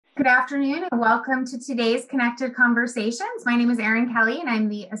Good afternoon and welcome to today's Connected Conversations. My name is Erin Kelly and I'm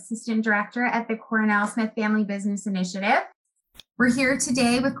the Assistant Director at the Cornell Smith Family Business Initiative. We're here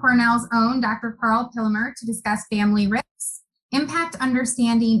today with Cornell's own Dr. Carl Pillemer to discuss family risks, impact,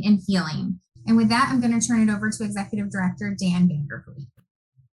 understanding, and healing. And with that, I'm going to turn it over to Executive Director Dan Vandervliet.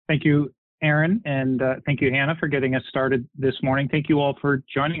 Thank you, Erin, and thank you, Hannah, for getting us started this morning. Thank you all for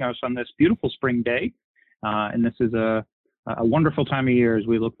joining us on this beautiful spring day. And this is a wonderful time of year as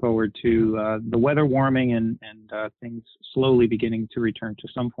we look forward to the weather warming and things slowly beginning to return to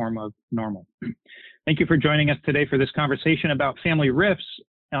some form of normal. Thank you for joining us today for this conversation about family rifts.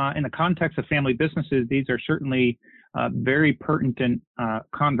 In the context of family businesses, these are certainly very pertinent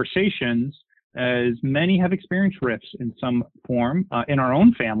conversations, as many have experienced rifts in some form in our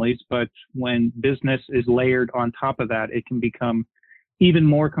own families, but when business is layered on top of that, it can become even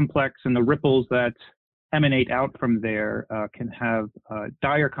more complex, and the ripples that emanate out from there can have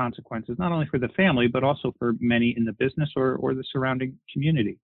dire consequences, not only for the family, but also for many in the business or the surrounding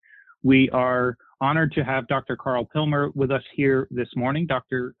community. We are honored to have Dr. Carl Pillemer with us here this morning.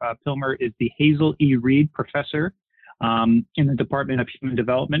 Dr. Pillemer is the Hazel E. Reed Professor in the Department of Human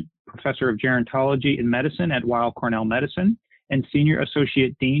Development, Professor of Gerontology and Medicine at Weill Cornell Medicine, and Senior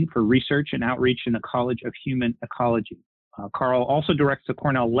Associate Dean for Research and Outreach in the College of Human Ecology. Carl also directs the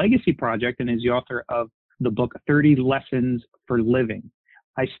Cornell Legacy Project and is the author of the book 30 Lessons for Living.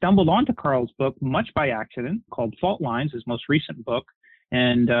 I stumbled onto Carl's book much by accident, called Fault Lines, his most recent book,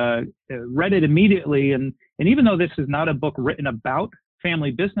 and read it immediately. And even though this is not a book written about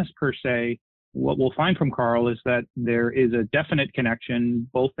family business per se, what we'll find from Carl is that there is a definite connection,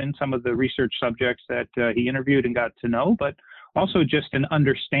 both in some of the research subjects that he interviewed and got to know, but also just an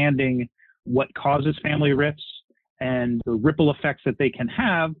understanding what causes family rifts and the ripple effects that they can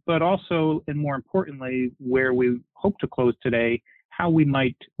have, but also, and more importantly, where we hope to close today, how we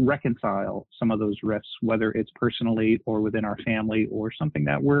might reconcile some of those rifts, whether it's personally or within our family or something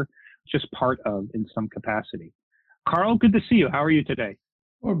that we're just part of in some capacity. Carl, good to see you. How are you today?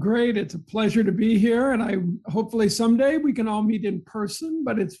 Well, great. It's a pleasure to be here. And hopefully someday we can all meet in person,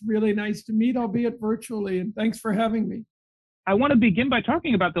 but it's really nice to meet, albeit virtually. And thanks for having me. I want to begin by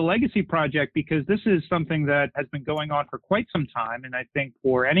talking about the Legacy Project, because this is something that has been going on for quite some time. And I think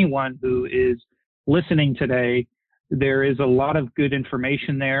for anyone who is listening today, there is a lot of good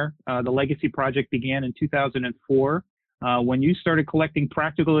information there. The Legacy Project began in 2004 when you started collecting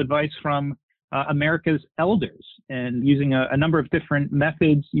practical advice from America's elders, and using a number of different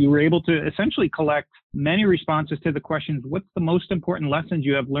methods, you were able to essentially collect many responses to the questions, what's the most important lessons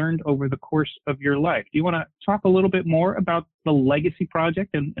you have learned over the course of your life? Do you want to talk a little bit more about the Legacy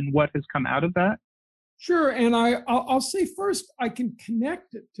Project and what has come out of that? Sure. And I'll say first, I can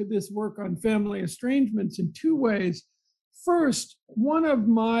connect it to this work on family estrangements in two ways. First, one of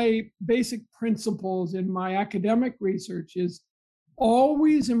my basic principles in my academic research is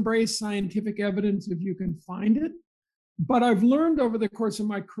always embrace scientific evidence if you can find it. But I've learned over the course of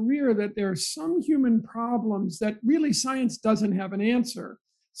my career that there are some human problems that really science doesn't have an answer.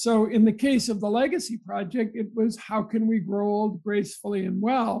 So in the case of the Legacy Project, it was how can we grow old gracefully and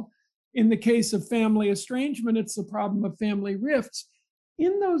well? In the case of family estrangement, it's the problem of family rifts.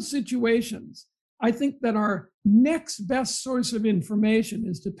 In those situations, I think that our next best source of information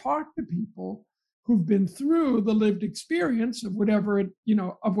is to talk to people who've been through the lived experience of whatever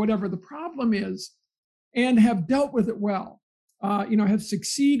the problem is, and have dealt with it well, have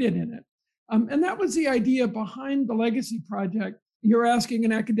succeeded in it. And that was the idea behind the Legacy Project. You're asking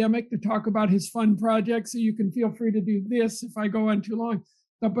an academic to talk about his fun project, so you can feel free to do this if I go on too long.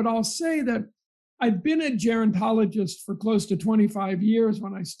 But I'll say that I've been a gerontologist for close to 25 years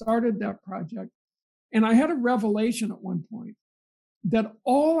when I started that project. And I had a revelation at one point that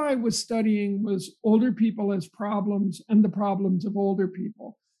all I was studying was older people as problems and the problems of older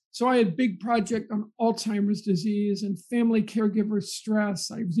people. So I had a big project on Alzheimer's disease and family caregiver stress.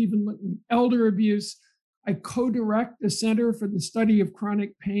 I was even looking at elder abuse. I co-direct the Center for the Study of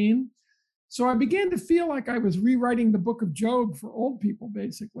Chronic Pain. So I began to feel like I was rewriting the book of Job for old people,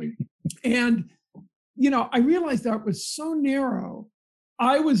 basically. And, I realized that was so narrow.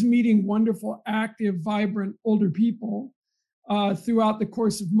 I was meeting wonderful, active, vibrant older people throughout the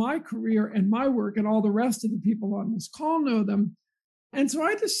course of my career and my work, and all the rest of the people on this call know them. And so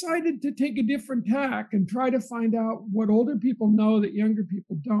I decided to take a different tack and try to find out what older people know that younger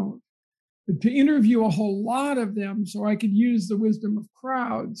people don't, to interview a whole lot of them so I could use the wisdom of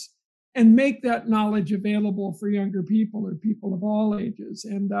crowds and make that knowledge available for younger people or people of all ages.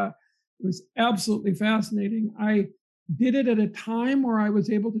 And it was absolutely fascinating. I did it at a time where I was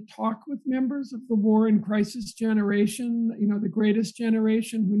able to talk with members of the war and crisis generation, the greatest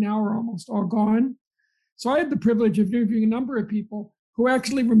generation who now are almost all gone. So I had the privilege of interviewing a number of people who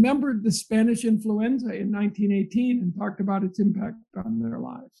actually remembered the Spanish influenza in 1918 and talked about its impact on their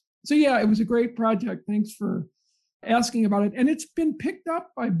lives. So yeah, it was a great project. Thanks for asking about it. And it's been picked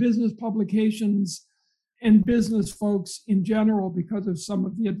up by business publications and business folks in general because of some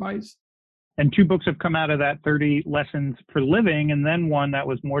of the advice. And 2 books have come out of that, 30 Lessons for Living, and then one that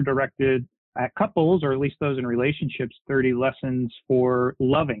was more directed at couples, or at least those in relationships, 30 Lessons for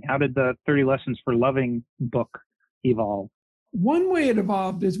Loving. How did the 30 Lessons for Loving book evolve? One way it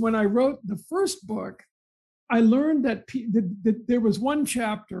evolved is when I wrote the first book, I learned that there was one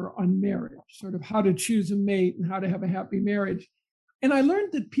chapter on marriage, sort of how to choose a mate and how to have a happy marriage. And I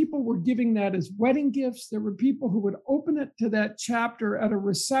learned that people were giving that as wedding gifts. There were people who would open it to that chapter at a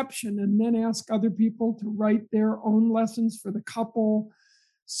reception and then ask other people to write their own lessons for the couple.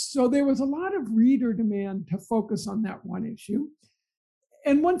 So there was a lot of reader demand to focus on that one issue.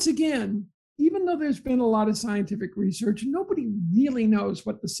 And once again, even though there's been a lot of scientific research, nobody really knows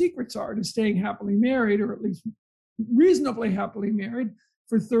what the secrets are to staying happily married, or at least reasonably happily married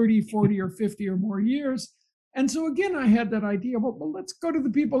for 30, 40, or 50 or more years. And so again, I had that idea, well, let's go to the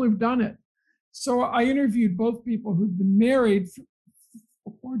people who've done it. So I interviewed both people who'd been married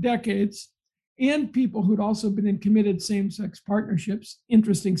for decades and people who'd also been in committed same-sex partnerships.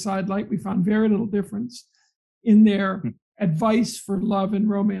 Interesting sidelight, we found very little difference in their advice for love and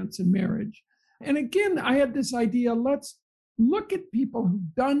romance and marriage. And again, I had this idea, let's look at people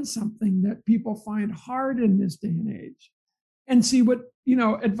who've done something that people find hard in this day and age and see what,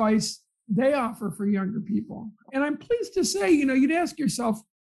 advice they offer for younger people. And I'm pleased to say, you'd ask yourself,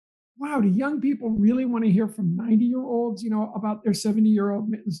 wow, do young people really want to hear from 90-year-olds, about their 70-year-old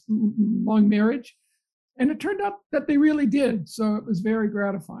long marriage? And it turned out that they really did. So it was very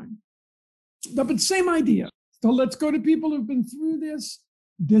gratifying. But same idea. So let's go to people who've been through this,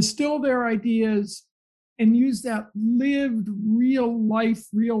 distill their ideas, and use that lived, real life,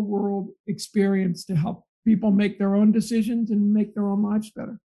 real world experience to help people make their own decisions and make their own lives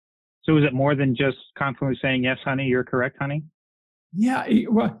better. So is it more than just confidently saying, yes, honey, you're correct, honey? Yeah,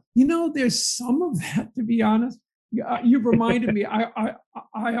 well, there's some of that, to be honest. You've reminded me, I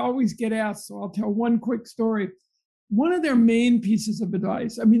always get asked, so I'll tell one quick story. One of their main pieces of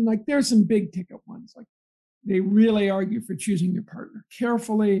advice, there's some big ticket ones, like they really argue for choosing your partner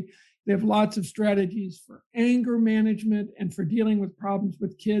carefully. They have lots of strategies for anger management and for dealing with problems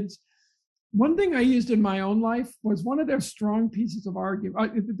with kids. One thing I used in my own life was one of their strong pieces of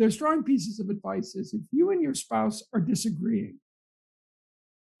argument. Their strong pieces of advice is, if you and your spouse are disagreeing,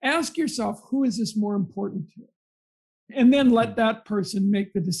 ask yourself, who is this more important to? And then let that person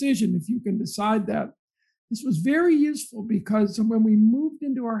make the decision if you can decide that. This was very useful because when we moved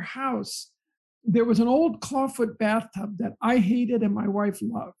into our house, there was an old clawfoot bathtub that I hated and my wife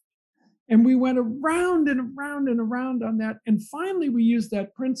loved. And we went around and around and around on that. And finally, we used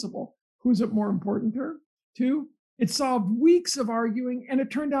that principle. Who's it more important to? It solved weeks of arguing, and it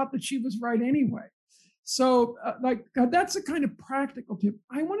turned out that she was right anyway. So that's a kind of practical tip.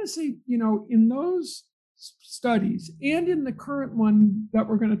 I want to say, in those studies and in the current one that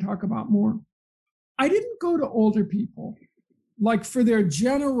we're going to talk about more, I didn't go to older people like for their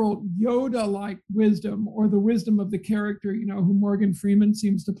general Yoda-like wisdom or the wisdom of the character, who Morgan Freeman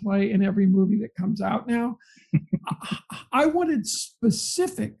seems to play in every movie that comes out now. I wanted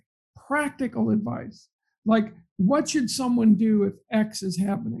specific practical advice, like what should someone do if X is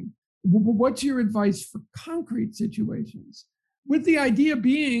happening? What's your advice for concrete situations? With the idea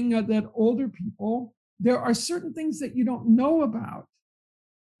being that older people, there are certain things that you don't know about.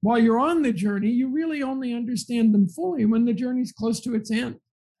 While you're on the journey, you really only understand them fully when the journey's close to its end.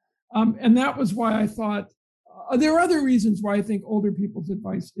 And that was why I thought, there are other reasons why I think older people's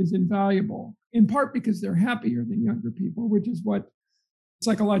advice is invaluable, in part because they're happier than younger people, which is what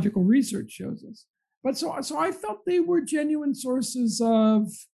psychological research shows us. But so I felt they were genuine sources of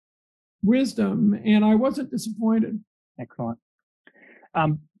wisdom, and I wasn't disappointed. Excellent.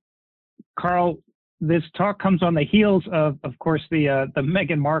 Carl, this talk comes on the heels of course, the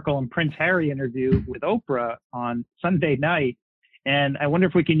Meghan Markle and Prince Harry interview with Oprah on Sunday night. And I wonder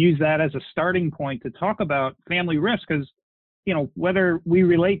if we can use that as a starting point to talk about family risk, because, whether we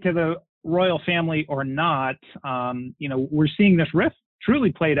relate to the royal family or not, we're seeing this risk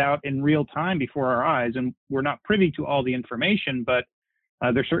truly played out in real time before our eyes, and we're not privy to all the information, but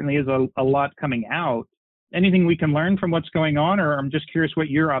there certainly is a lot coming out. Anything we can learn from what's going on, or I'm just curious what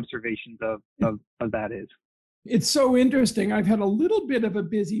your observations of that is. It's so interesting. I've had a little bit of a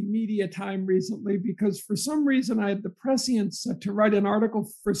busy media time recently because for some reason I had the prescience to write an article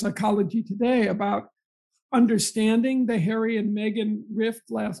for Psychology Today about understanding the Harry and Meghan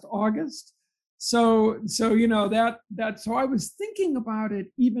rift last August. So you know that so I was thinking about it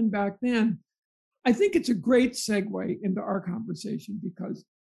even back then. I think it's a great segue into our conversation because,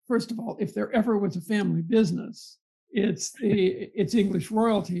 first of all, if there ever was a family business, it's English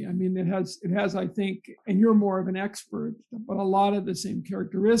royalty. I mean, it has I think, and you're more of an expert, but a lot of the same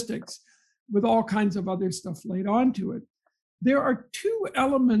characteristics with all kinds of other stuff laid onto it. There are two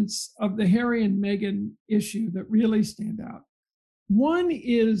elements of the Harry and Meghan issue that really stand out. One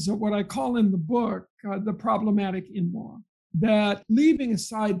is what I call in the book the problematic in-law, that leaving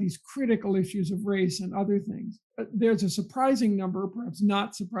aside these critical issues of race and other things, there's a surprising number, perhaps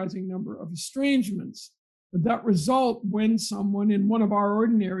not surprising number, of estrangements that result when someone in one of our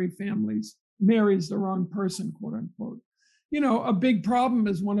ordinary families marries the wrong person, quote unquote. You know, a big problem,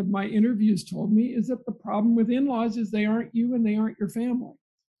 as one of my interviews told me, is that the problem with in-laws is they aren't you and they aren't your family.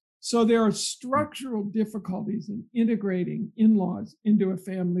 So there are structural difficulties in integrating in-laws into a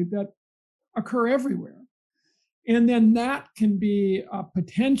family that occur everywhere. And then that can be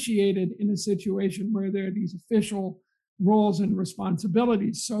potentiated in a situation where there are these official roles and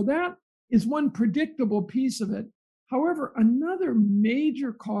responsibilities. So that is one predictable piece of it. However, another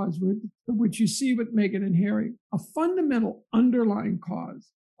major cause, which you see with Meghan and Harry, a fundamental underlying cause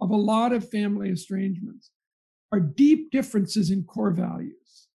of a lot of family estrangements, are deep differences in core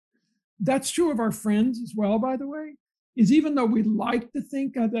values. That's true of our friends as well, by the way, is even though we like to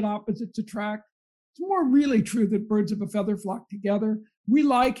think that opposites attract, it's more really true that birds of a feather flock together. We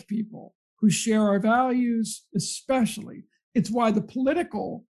like people who share our values, especially. It's why the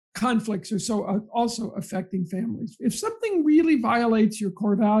political conflicts are so also affecting families. If something really violates your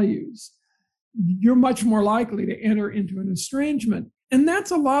core values, you're much more likely to enter into an estrangement. And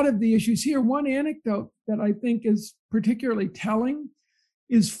that's a lot of the issues here. One anecdote that I think is particularly telling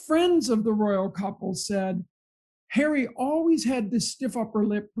is friends of the royal couple said, Harry always had this stiff upper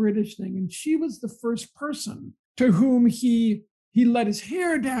lip British thing, and she was the first person to whom he let his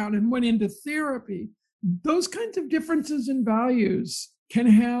hair down and went into therapy. Those kinds of differences in values can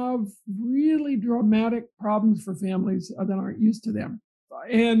have really dramatic problems for families that aren't used to them.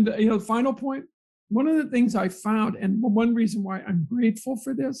 And, you know, final point, one of the things I found, and one reason why I'm grateful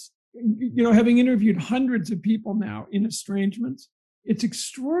for this, you know, having interviewed hundreds of people now in estrangements, it's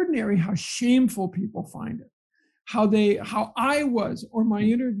extraordinary how shameful people find it. How I was, or my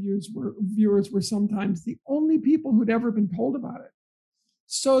viewers were sometimes the only people who'd ever been told about it.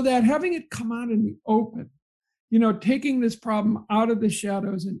 So that having it come out in the open, you know, taking this problem out of the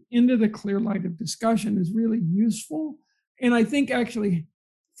shadows and into the clear light of discussion is really useful. And I think actually,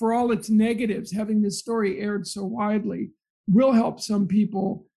 for all its negatives, having this story aired so widely will help some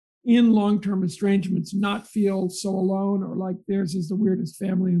people in long-term estrangements not feel so alone or like theirs is the weirdest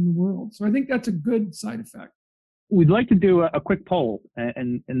family in the world. So I think that's a good side effect. We'd like to do a quick poll,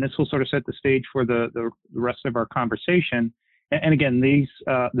 and this will sort of set the stage for the rest of our conversation. And again,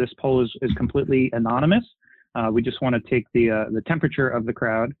 this poll is completely anonymous. We just want to take the temperature of the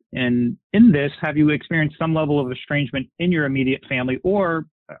crowd. And in this, have you experienced some level of estrangement in your immediate family, or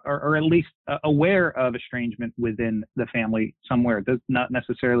at least aware of estrangement within the family somewhere? It does not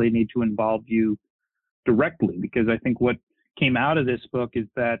necessarily need to involve you directly, because I think what came out of this book is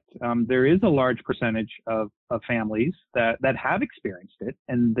that there is a large percentage of families that have experienced it,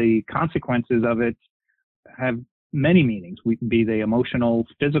 and the consequences of it have many meanings, be they emotional,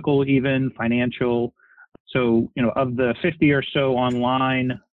 physical, even financial. So, you know, of the 50 or so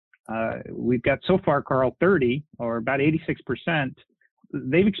online, we've got so far, Carl, 30, or about 86%,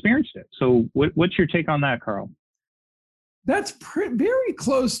 they've experienced it. So what's your take on that, Carl? That's very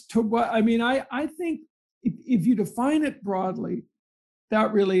close to what, I mean, I think if you define it broadly,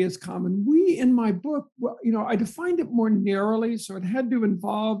 that really is common. In my book, well, you know, I defined it more narrowly, so it had to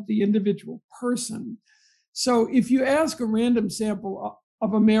involve the individual person. So if you ask a random sample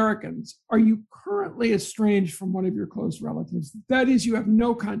of Americans, are you currently estranged from one of your close relatives? That is, you have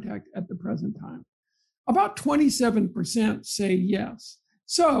no contact at the present time. About 27% say yes.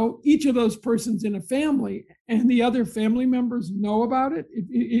 So each of those persons in a family and the other family members know about it.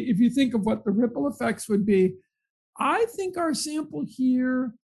 If you think of what the ripple effects would be, I think our sample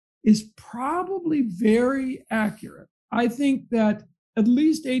here is probably very accurate. I think that at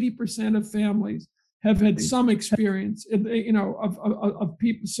least 80% of families have had some experience, you know, of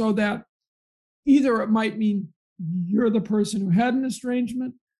people, so that either it might mean you're the person who had an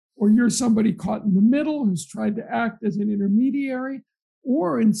estrangement, or you're somebody caught in the middle who's tried to act as an intermediary.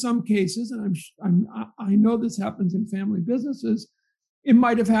 Or in some cases, and I know this happens in family businesses, it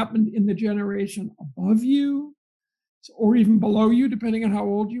might have happened in the generation above you or even below you, depending on how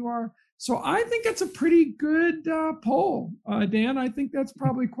old you are. So I think it's a pretty good poll, Dan. I think that's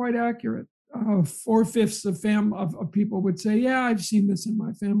probably quite accurate. 4/5 of people would say, yeah, I've seen this in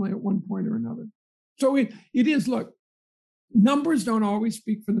my family at one point or another. So it is, look, numbers don't always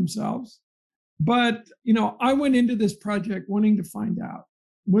speak for themselves. But, I went into this project wanting to find out,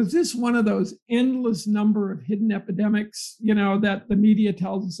 was this one of those endless number of hidden epidemics, that the media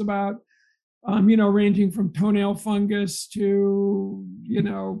tells us about, ranging from toenail fungus to,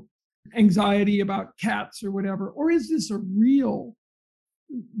 anxiety about cats or whatever? Or is this a real,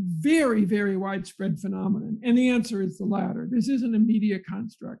 very, very widespread phenomenon? And the answer is the latter. This isn't a media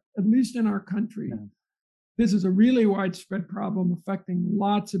construct, at least in our country. Yeah. This is a really widespread problem affecting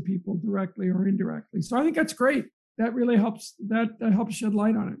lots of people directly or indirectly. So I think that's great. That really helps. That helps shed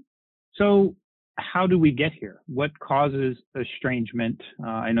light on it. So how do we get here? What causes estrangement?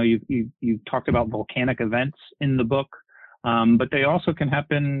 I know you talked about volcanic events in the book, but they also can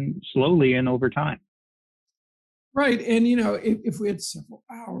happen slowly and over time. Right. And, if we had several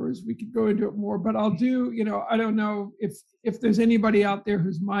hours, we could go into it more, but I'll do, I don't know if there's anybody out there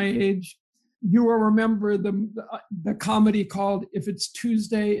who's my age. You will remember the comedy called If It's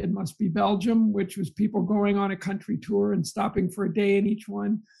Tuesday, It Must Be Belgium, which was people going on a country tour and stopping for a day in each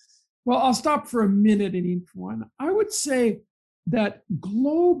one. Well, I'll stop for a minute in each one. I would say that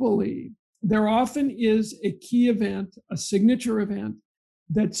globally, there often is a key event, a signature event,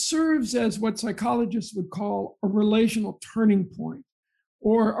 that serves as what psychologists would call a relational turning point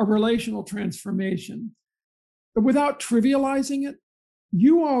or a relational transformation. But without trivializing it,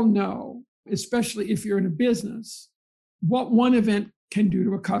 you all know, especially if you're in a business, what one event can do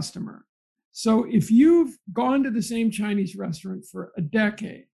to a customer. So if you've gone to the same Chinese restaurant for a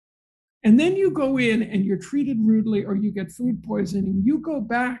decade, and then you go in and you're treated rudely or you get food poisoning, you go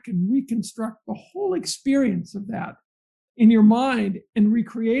back and reconstruct the whole experience of that in your mind and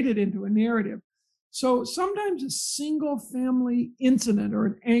recreate it into a narrative. So sometimes a single family incident or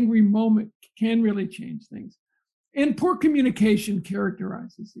an angry moment can really change things. And poor communication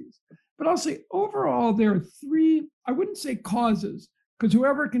characterizes these. But I'll say overall, there are three, I wouldn't say causes, because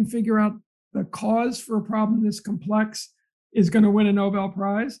whoever can figure out the cause for a problem this complex is going to win a Nobel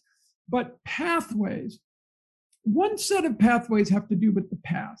Prize. But pathways, one set of pathways have to do with the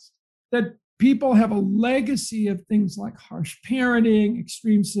past, that people have a legacy of things like harsh parenting,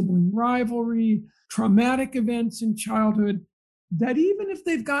 extreme sibling rivalry, traumatic events in childhood, that even if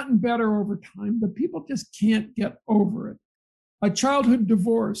they've gotten better over time, the people just can't get over it. A childhood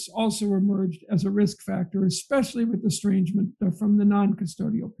divorce also emerged as a risk factor, especially with estrangement from the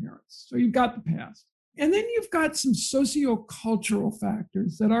non-custodial parents. So you've got the past. And then you've got some sociocultural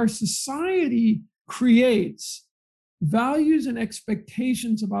factors that our society creates, values and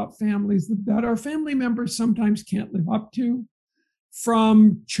expectations about families that our family members sometimes can't live up to.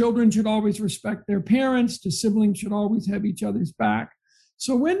 From children should always respect their parents to siblings should always have each other's back.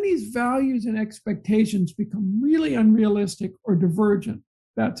 So when these values and expectations become really unrealistic or divergent,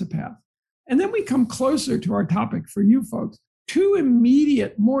 that's a path. And then we come closer to our topic for you folks. Two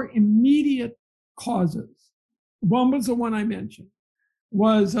more immediate causes. One was the one I mentioned,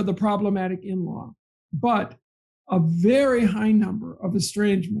 was the problematic in-law. But a very high number of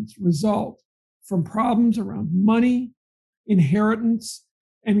estrangements result from problems around money, inheritance,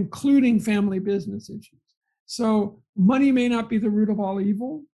 and including family business issues. So money may not be the root of all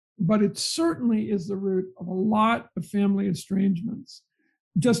evil, but it certainly is the root of a lot of family estrangements.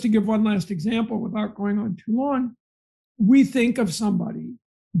 Just to give one last example without going on too long, we think of somebody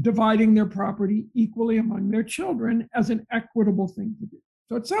dividing their property equally among their children as an equitable thing to do.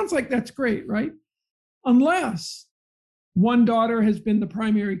 So it sounds like that's great, right? Unless one daughter has been the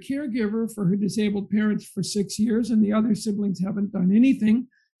primary caregiver for her disabled parents for 6 years and the other siblings haven't done anything,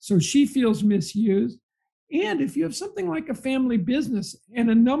 so she feels misused. And if you have something like a family business, and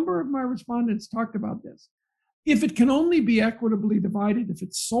a number of my respondents talked about this, if it can only be equitably divided if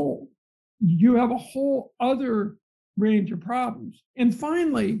it's sold, you have a whole other range of problems. And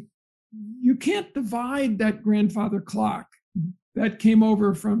finally, you can't divide that grandfather clock that came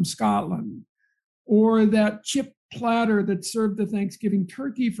over from Scotland, or that chip platter that served the Thanksgiving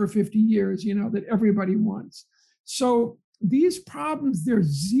turkey for 50 years, that everybody wants. So these problems, they're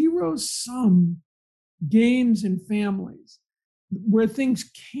zero-sum games in families where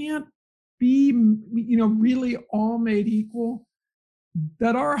things can't be, really all made equal,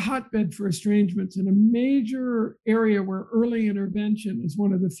 that are a hotbed for estrangements and a major area where early intervention is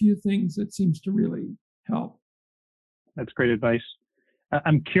one of the few things that seems to really help. That's great advice.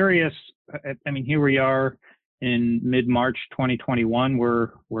 I'm curious. I mean, here we are in mid-March 2021.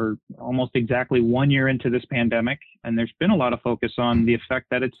 We're almost exactly 1 year into this pandemic, and there's been a lot of focus on the effect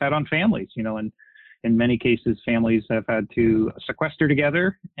that it's had on families. And in many cases, families have had to sequester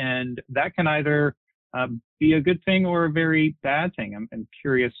together, and that can either be a good thing or a very bad thing. I'm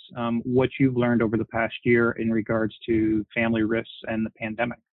curious what you've learned over the past year in regards to family risks and the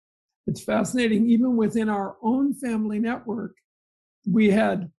pandemic. It's fascinating. Even within our own family network, we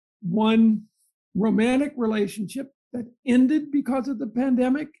had one romantic relationship that ended because of the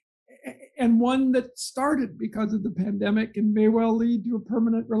pandemic and one that started because of the pandemic and may well lead to a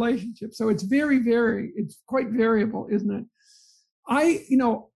permanent relationship. So it's it's quite variable, isn't it?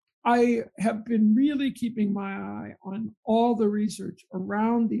 I have been really keeping my eye on all the research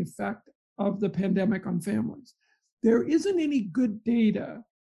around the effect of the pandemic on families. There isn't any good data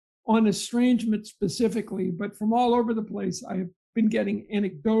on estrangement specifically, but from all over the place, I have been getting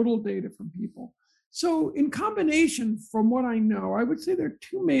anecdotal data from people. So in combination, from what I know, I would say there are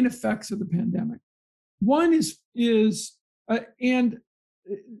two main effects of the pandemic. One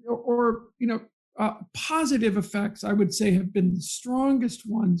positive effects, I would say, have been the strongest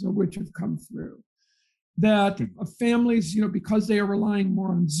ones of which have come through. That families, because they are relying more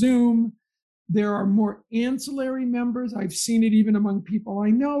on Zoom, there are more ancillary members. I've seen it even among people I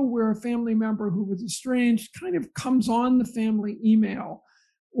know where a family member who was estranged kind of comes on the family email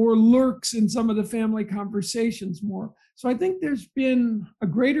or lurks in some of the family conversations more. So I think there's been a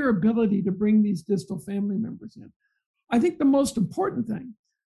greater ability to bring these distal family members in. I think the most important thing,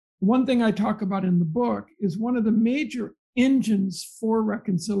 one thing I talk about in the book, is one of the major engines for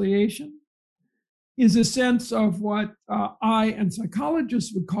reconciliation is a sense of what I and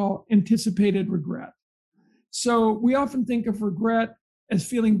psychologists would call anticipated regret. So we often think of regret as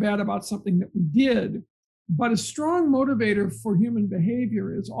feeling bad about something that we did, but a strong motivator for human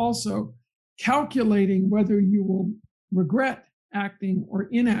behavior is also calculating whether you will regret acting or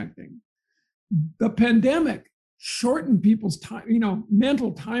inacting. The pandemic shortened people's time,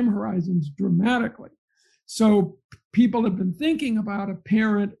 mental time horizons dramatically. So people have been thinking about a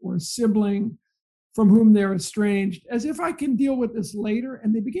parent or a sibling from whom they're estranged as if I can deal with this later,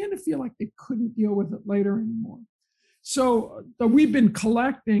 and they began to feel like they couldn't deal with it later anymore. So we've been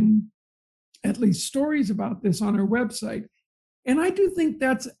collecting at least stories about this on our website, and I do think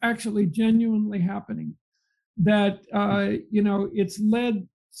that's actually genuinely happening. That it's led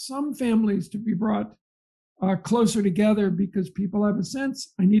some families to be brought closer together because people have a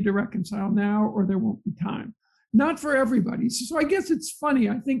sense, I need to reconcile now or there won't be time. Not for everybody. So I guess it's funny.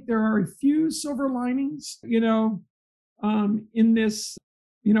 I think there are a few silver linings, in this,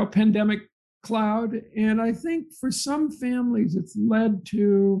 pandemic cloud. And I think for some families, it's led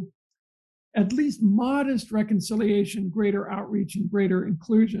to at least modest reconciliation, greater outreach, and greater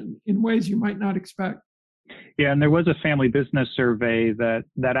inclusion in ways you might not expect. Yeah, and there was a family business survey that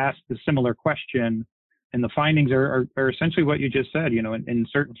asked a similar question. And the findings are essentially what you just said. In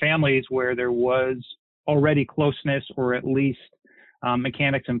certain families where there was already closeness or at least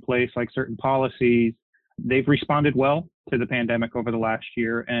mechanics in place, like certain policies, they've responded well to the pandemic over the last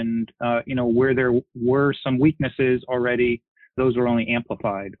year. And, where there were some weaknesses already, those were only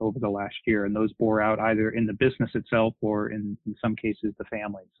amplified over the last year. And those bore out either in the business itself or in some cases, the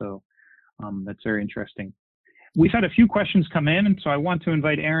family. So that's very interesting. We've had a few questions come in, and so I want to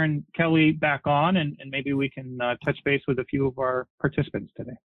invite Erin Kelly back on, and maybe we can touch base with a few of our participants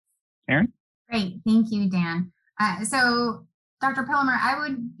today. Erin? Great. Thank you, Dan. So, Dr. Pillemer, I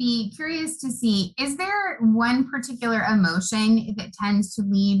would be curious to see, is there one particular emotion that tends to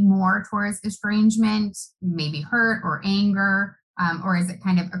lead more towards estrangement, maybe hurt or anger, or is it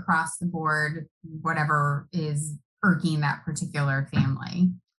kind of across the board, whatever is irking that particular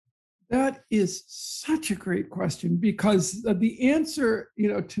family? That is such a great question, because the answer,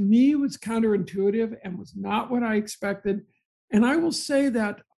 to me was counterintuitive and was not what I expected. And I will say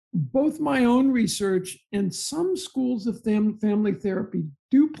that both my own research and some schools of family therapy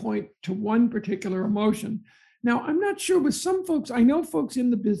do point to one particular emotion. Now, I'm not sure with some folks, I know folks in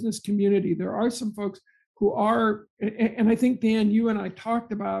the business community, there are some folks who are, and I think, Dan, you and I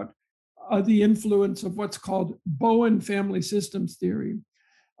talked about the influence of what's called Bowen family systems theory.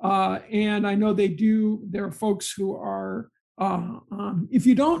 And I know there are folks who are, if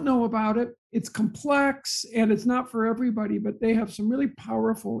you don't know about it, it's complex and it's not for everybody, but they have some really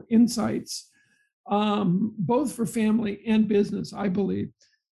powerful insights, both for family and business, I believe.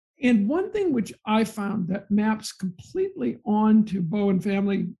 And one thing which I found that maps completely onto Bowen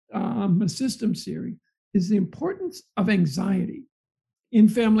family systems theory is the importance of anxiety in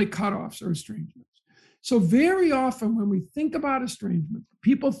family cutoffs or estrangements. So very often when we think about estrangement,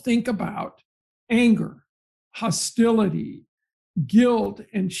 people think about anger, hostility, guilt,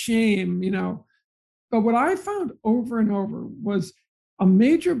 and shame, But what I found over and over was a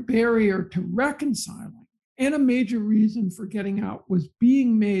major barrier to reconciling and a major reason for getting out was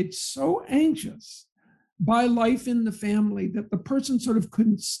being made so anxious by life in the family that the person sort of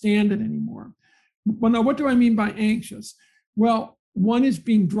couldn't stand it anymore. Well, now, what do I mean by anxious? Well, one is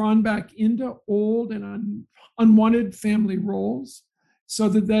being drawn back into old and unwanted family roles, so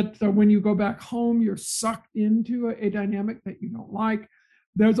that when you go back home, you're sucked into a dynamic that you don't like.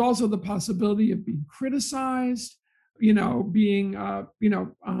 There's also the possibility of being criticized, being,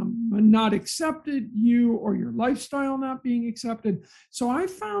 not accepted, you or your lifestyle not being accepted. So I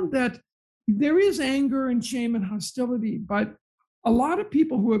found that there is anger and shame and hostility, but a lot of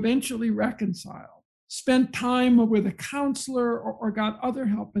people who eventually reconciled spent time with a counselor or got other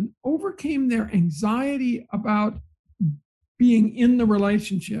help and overcame their anxiety about being in the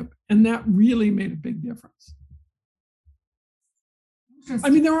relationship. And that really made a big difference. I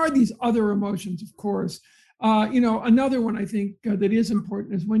mean, there are these other emotions, of course. Another one I think that is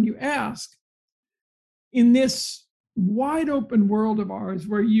important is when you ask in this wide open world of ours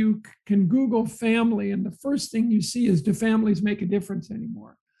where you can Google family and the first thing you see is, do families make a difference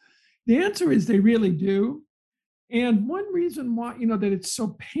anymore? The answer is they really do. And one reason why, that it's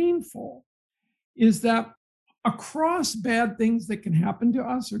so painful is that across bad things that can happen to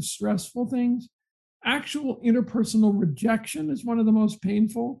us or stressful things, actual interpersonal rejection is one of the most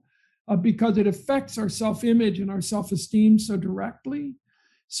painful because it affects our self-image and our self-esteem so directly.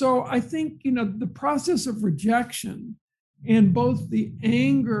 So I think, the process of rejection and both the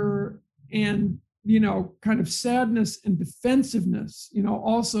anger and, kind of sadness and defensiveness,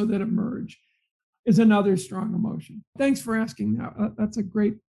 also that emerge is another strong emotion. Thanks for asking that. That's a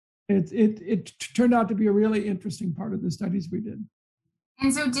great, it turned out to be a really interesting part of the studies we did.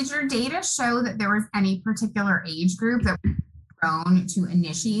 And so did your data show that there was any particular age group that was prone to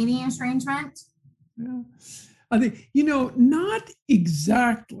initiating estrangement? Yeah. I think, not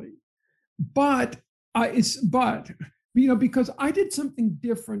exactly, but because I did something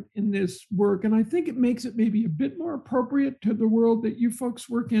different in this work, and I think it makes it maybe a bit more appropriate to the world that you folks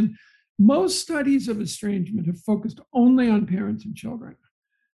work in. Most studies of estrangement have focused only on parents and children,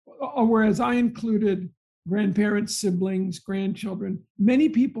 whereas I included grandparents, siblings, grandchildren. Many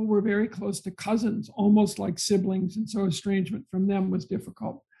people were very close to cousins, almost like siblings, and so estrangement from them was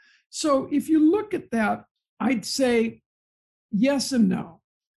difficult. So if you look at that, I'd say yes and no.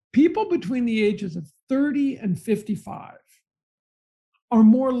 People between the ages of 30 and 55 are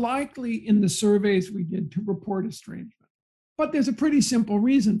more likely in the surveys we did to report estrangement. But there's a pretty simple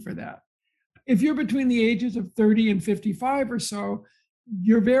reason for that. If you're between the ages of 30 and 55 or so,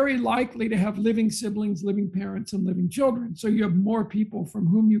 you're very likely to have living siblings, living parents, and living children. So you have more people from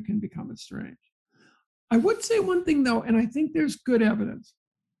whom you can become estranged. I would say one thing, though, and I think there's good evidence,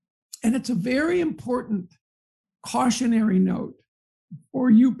 and it's a very important cautionary note for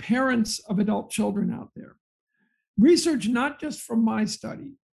you parents of adult children out there. Research, not just from my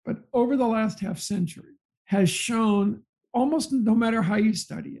study, but over the last half century, has shown almost no matter how you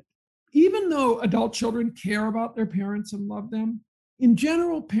study it, even though adult children care about their parents and love them, in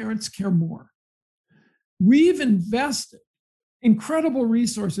general, parents care more. We've invested incredible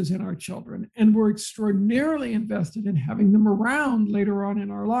resources in our children, and we're extraordinarily invested in having them around later on in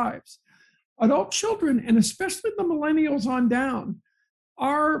our lives. Adult children, and especially the millennials on down,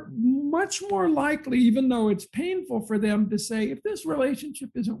 are much more likely, even though it's painful for them, to say, if this relationship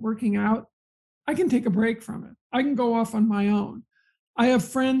isn't working out, I can take a break from it. I can go off on my own. I have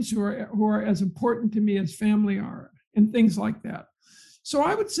friends who are as important to me as family are, and things like that. So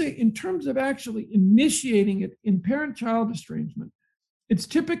I would say, in terms of actually initiating it in parent-child estrangement, it's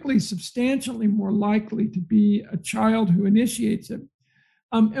typically substantially more likely to be a child who initiates it.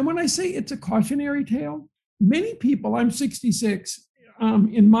 And when I say it's a cautionary tale, many people, I'm 66,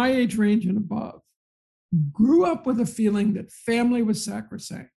 in my age range and above, grew up with a feeling that family was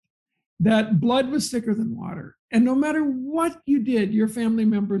sacrosanct, that blood was thicker than water. And no matter what you did, your family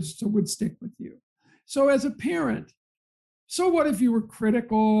members would stick with you. So as a parent, so what if you were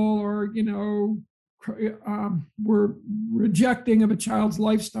critical or, were rejecting of a child's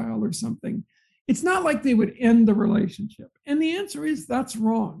lifestyle or something? It's not like they would end the relationship. And the answer is that's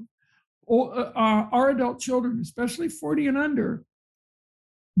wrong. Our adult children, especially 40 and under,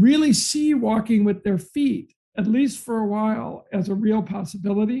 really see walking with their feet, at least for a while, as a real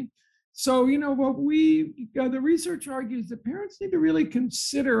possibility. So, the research argues that parents need to really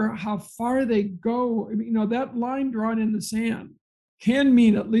consider how far they go. That line drawn in the sand can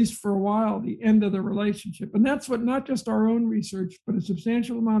mean, at least for a while, the end of the relationship. And that's what not just our own research, but a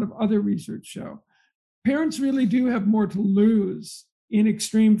substantial amount of other research show. Parents really do have more to lose in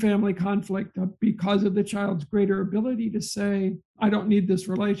extreme family conflict because of the child's greater ability to say, I don't need this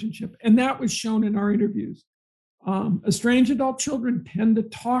relationship. And that was shown in our interviews. Estranged adult children tend to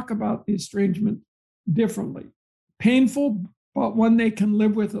talk about the estrangement differently. Painful, but one they can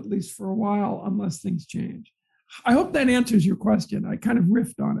live with at least for a while unless things change. I hope that answers your question. I kind of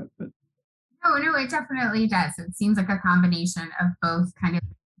riffed on it, but. No, it definitely does. It seems like a combination of both kind of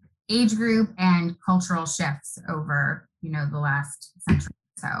age group and cultural shifts over, the last century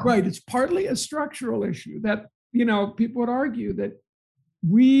or so. Right. It's partly a structural issue that, people would argue that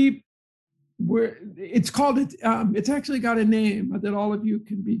it's actually got a name that all of you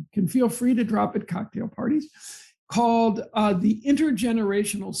can feel free to drop at cocktail parties, called the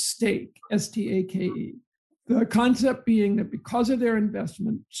intergenerational stake, STAKE. The concept being that because of their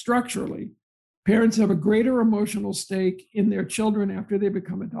investment structurally, parents have a greater emotional stake in their children after they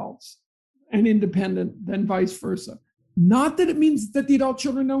become adults and independent than vice versa. Not that it means that the adult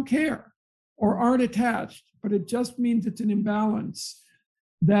children don't care or aren't attached, but it just means it's an imbalance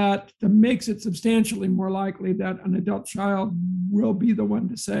that makes it substantially more likely that an adult child will be the one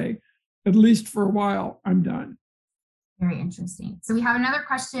to say, at least for a while, I'm done. Very interesting. So we have another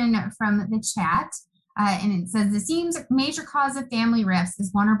question from the chat. And it says, it seems a major cause of family rifts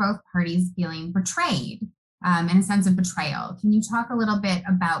is one or both parties feeling betrayed, and a sense of betrayal. Can you talk a little bit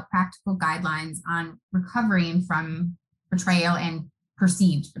about practical guidelines on recovering from betrayal and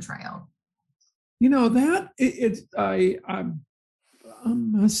perceived betrayal? I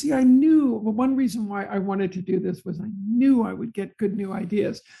knew one reason why I wanted to do this was I knew I would get good new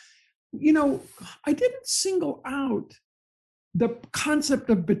ideas. I didn't single out the concept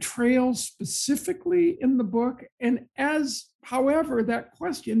of betrayal specifically in the book. And however, that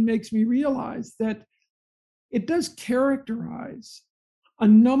question makes me realize that it does characterize a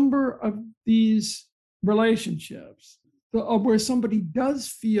number of these relationships where somebody does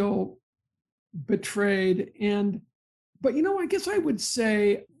feel betrayed. But I guess I would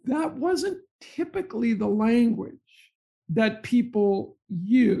say that wasn't typically the language that people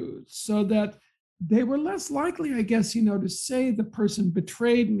use, so that they were less likely, I guess, to say the person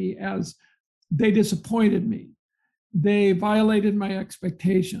betrayed me as they disappointed me, they violated my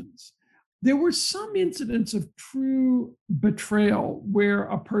expectations. There were some incidents of true betrayal where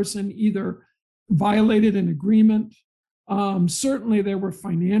a person either violated an agreement. Certainly there were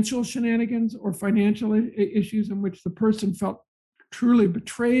financial shenanigans or financial issues in which the person felt truly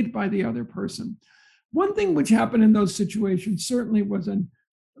betrayed by the other person. One thing which happened in those situations certainly was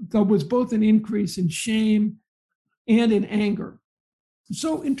both an increase in shame and in anger.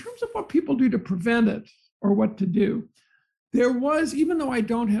 So in terms of what people do to prevent it or what to do, there was, even though I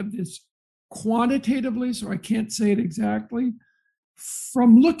don't have this quantitatively, so I can't say it exactly,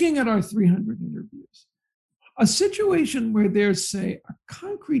 from looking at our 300 interviews, a situation where there's, say, a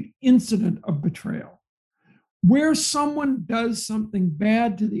concrete incident of betrayal, where someone does something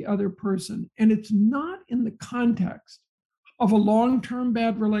bad to the other person, and it's not in the context of a long-term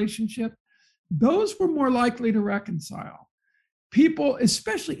bad relationship, those were more likely to reconcile. People,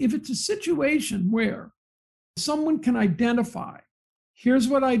 especially if it's a situation where someone can identify, here's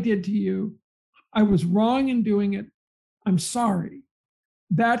what I did to you, I was wrong in doing it, I'm sorry.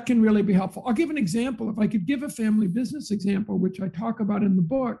 That can really be helpful. I'll give an example. If I could give a family business example, which I talk about in the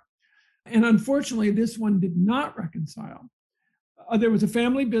book, and unfortunately this one did not reconcile. There was a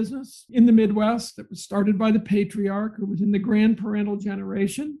family business in the Midwest that was started by the patriarch who was in the grandparental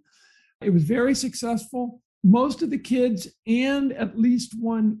generation. It was very successful. Most of the kids and at least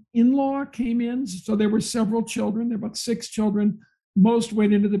one in-law came in. So there were several children. There were about 6 children. Most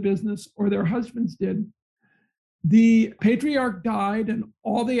went into the business, or their husbands did. The patriarch died and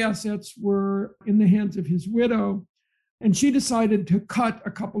all the assets were in the hands of his widow. And she decided to cut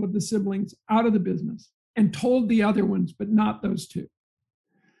a couple of the siblings out of the business and told the other ones, but not those 2.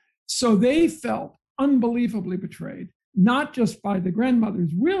 So they felt unbelievably betrayed, not just by the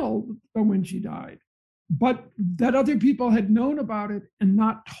grandmother's will when she died, but that other people had known about it and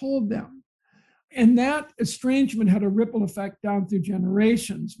not told them. And that estrangement had a ripple effect down through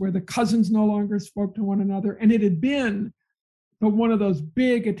generations where the cousins no longer spoke to one another. And it had been one of those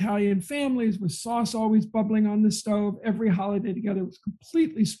big Italian families with sauce always bubbling on the stove. Every holiday together was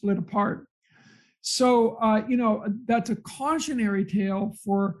completely split apart. So, that's a cautionary tale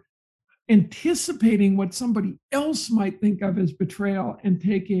for anticipating what somebody else might think of as betrayal and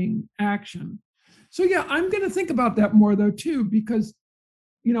taking action. So, yeah, I'm going to think about that more, though, too, because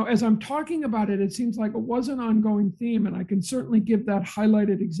as I'm talking about it, it seems like it was an ongoing theme, and I can certainly give that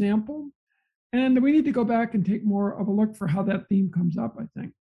highlighted example. And we need to go back and take more of a look for how that theme comes up, I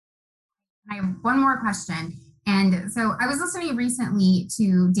think. I have one more question. And so I was listening recently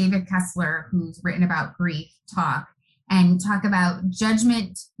to David Kessler, who's written about grief, talk about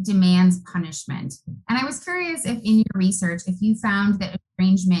judgment demands punishment. And I was curious if in your research, if you found that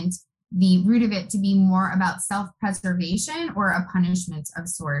estrangement, the root of it to be more about self-preservation or a punishment of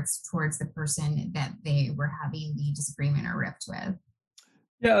sorts towards the person that they were having the disagreement or rift with.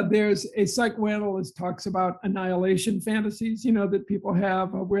 Yeah, there's a psychoanalyst talks about annihilation fantasies, that people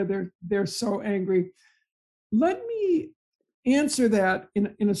have where they're so angry. Let me answer that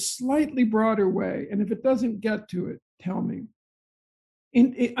in a slightly broader way. And if it doesn't get to it, tell me.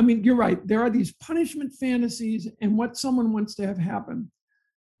 You're right. There are these punishment fantasies and what someone wants to have happen.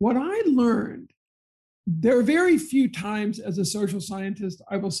 What I learned, there are very few times as a social scientist,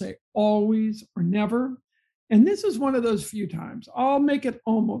 I will say always or never. And this is one of those few times. I'll make it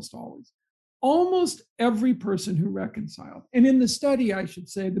almost always. Almost every person who reconciled, and in the study, I should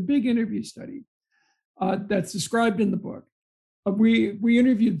say, the big interview study that's described in the book, we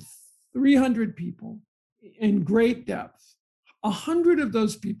interviewed 300 people in great depth. 100 of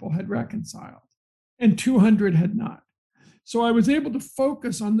those people had reconciled and 200 had not. So I was able to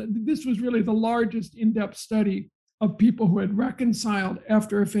focus on this was really the largest in-depth study of people who had reconciled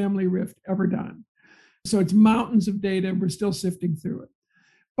after a family rift ever done. So it's mountains of data, and we're still sifting through it.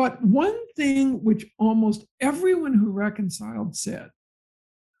 But one thing which almost everyone who reconciled said,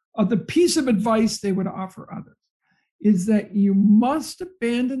 the piece of advice they would offer others, is that you must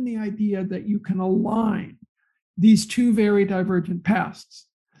abandon the idea that you can align these two very divergent pasts,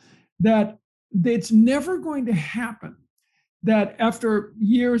 that it's never going to happen that after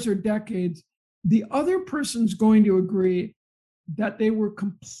years or decades, the other person's going to agree that they were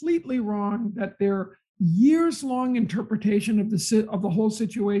completely wrong, that their years-long interpretation of the whole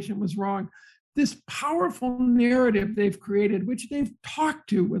situation was wrong. This powerful narrative they've created, which they've talked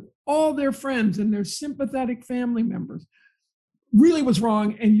to with all their friends and their sympathetic family members, really was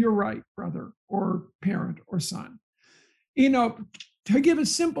wrong, and you're right, brother or parent or son. To give a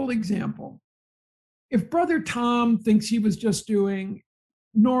simple example, if brother Tom thinks he was just doing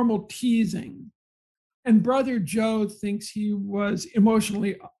normal teasing, and brother Joe thinks he was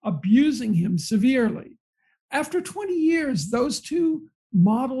emotionally abusing him severely, after 20 years, those two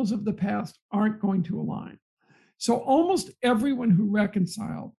models of the past aren't going to align. So almost everyone who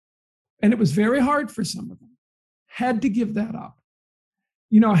reconciled, and it was very hard for some of them, had to give that up.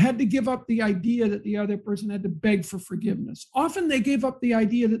 Had to give up the idea that the other person had to beg for forgiveness. Often they gave up the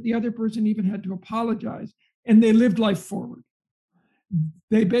idea that the other person even had to apologize, and they lived life forward.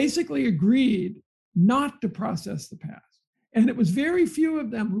 They basically agreed not to process the past. And it was very few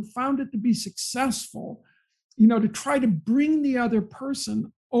of them who found it to be successful, to try to bring the other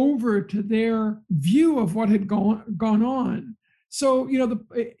person over to their view of what had gone on. So,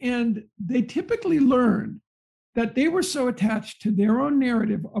 and they typically learned that they were so attached to their own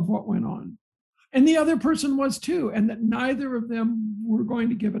narrative of what went on, and the other person was too, and that neither of them were going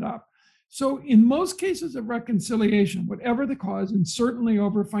to give it up. So in most cases of reconciliation, whatever the cause, and certainly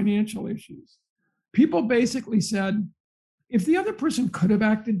over financial issues, people basically said, if the other person could have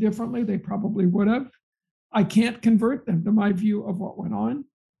acted differently, they probably would have. I can't convert them to my view of what went on,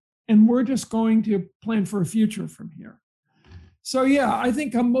 and we're just going to plan for a future from here. So yeah, I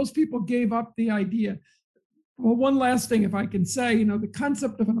think most people gave up the idea. Well, one last thing, if I can say, the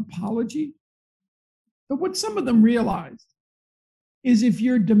concept of an apology, but what some of them realized is if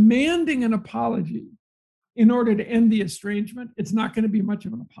you're demanding an apology in order to end the estrangement, it's not going to be much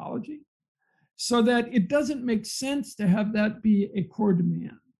of an apology. So that it doesn't make sense to have that be a core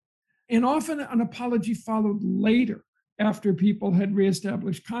demand. And often an apology followed later after people had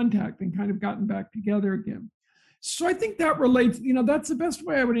reestablished contact and kind of gotten back together again. So I think that relates, that's the best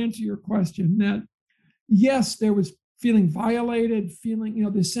way I would answer your question, that yes, there was feeling violated,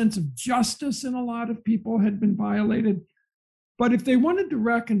 feeling, the sense of justice in a lot of people had been violated. But if they wanted to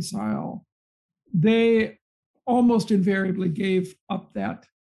reconcile, they almost invariably gave up that,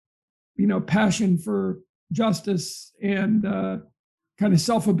 passion for justice and kind of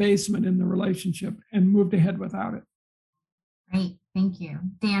self-abasement in the relationship and moved ahead without it. Great, thank you.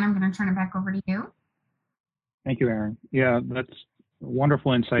 Dan, I'm going to turn it back over to you. Thank you, Erin. Yeah, that's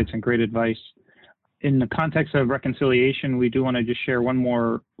wonderful insights and great advice. In the context of reconciliation, we do want to just share one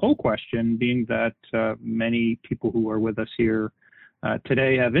more poll question, being that many people who are with us here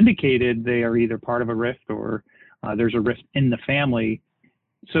today have indicated they are either part of a rift or there's a rift in the family.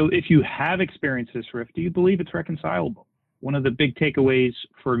 So if you have experienced this rift, do you believe it's reconcilable? one of the big takeaways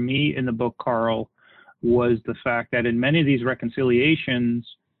for me in the book, Carl, was the fact that in many of these reconciliations,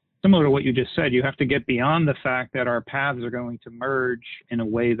 similar to what you just said, you have to get beyond the fact that our paths are going to merge in a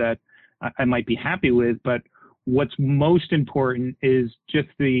way that I might be happy with, but what's most important is just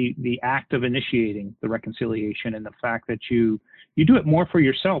the act of initiating the reconciliation and the fact that you do it more for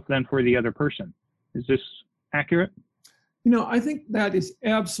yourself than for the other person. Is this accurate? I think that is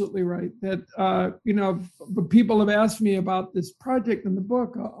absolutely right. That, people have asked me about this project in the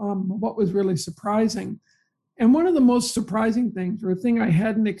book, what was really surprising. And one of the most surprising things, or a thing I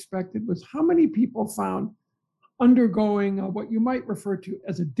hadn't expected, was how many people found undergoing what you might refer to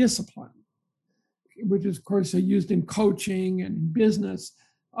as a discipline, which is, of course, used in coaching and in business.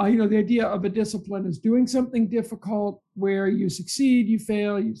 The idea of a discipline is doing something difficult where you succeed, you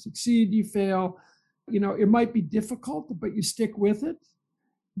fail, you succeed, you fail. It might be difficult, but you stick with it.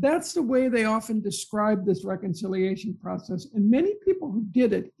 That's the way they often describe this reconciliation process. And many people who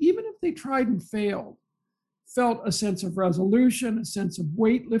did it, even if they tried and failed, felt a sense of resolution, a sense of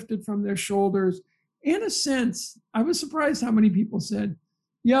weight lifted from their shoulders, and a sense, I was surprised how many people said,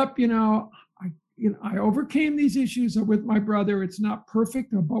 yep, I overcame these issues with my brother. It's not perfect,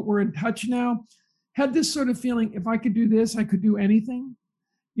 but we're in touch now. Had this sort of feeling, if I could do this, I could do anything,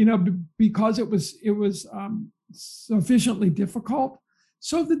 because it was sufficiently difficult.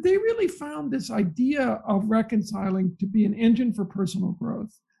 So that they really found this idea of reconciling to be an engine for personal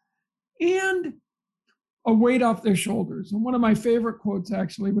growth and a weight off their shoulders. And one of my favorite quotes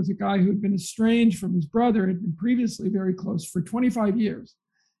actually was a guy who had been estranged from his brother, had been previously very close for 25 years.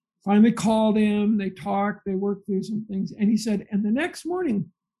 Finally called him, they talked, they worked through some things. And he said, and the next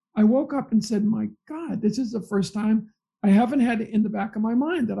morning I woke up and said, my God, this is the first time I haven't had it in the back of my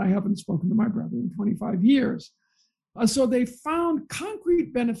mind that I haven't spoken to my brother in 25 years. So they found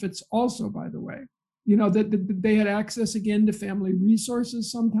concrete benefits also, by the way, that they had access again to family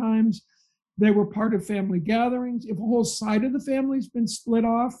resources sometimes. They were part of family gatherings. If a whole side of the family's been split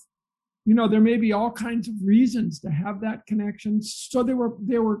off, there may be all kinds of reasons to have that connection. So there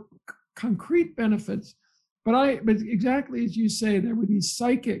were concrete benefits, but exactly as you say, there were these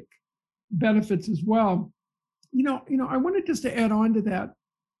psychic benefits as well. I wanted just to add on to that.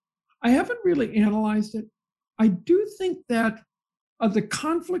 I haven't really analyzed it. I do think that the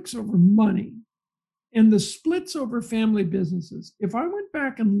conflicts over money and the splits over family businesses, if I went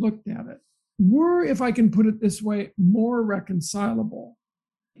back and looked at it, were, if I can put it this way, more reconcilable.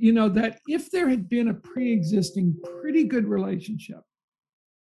 That if there had been a pre-existing pretty good relationship,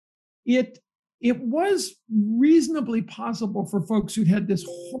 it was reasonably possible for folks who'd had this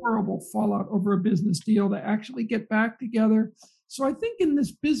horrible fallout over a business deal to actually get back together. So I think in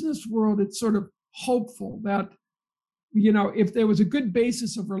this business world, it's sort of hopeful that, if there was a good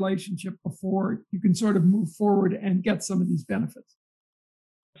basis of relationship before, you can sort of move forward and get some of these benefits.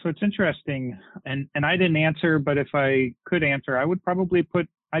 So it's interesting, and I didn't answer, but if I could answer, I would probably put,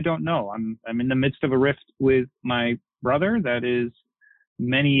 I don't know. I'm in the midst of a rift with my brother that is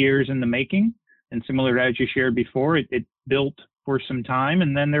many years in the making, and similar to as you shared before, it built for some time,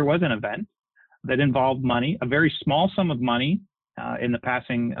 and then there was an event that involved money, a very small sum of money, in the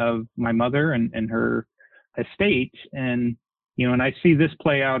passing of my mother and her estate. And and I see this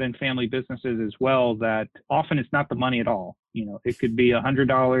play out in family businesses as well, that often it's not the money at all. It could be $100,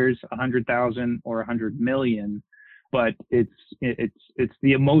 $100,000, or 100 million, but it's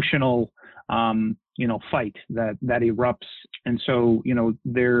the emotional, fight that erupts. And so,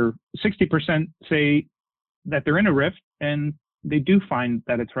 they're 60% say that they're in a rift and they do find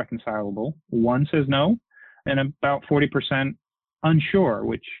that it's reconcilable. One says no, and about 40% unsure,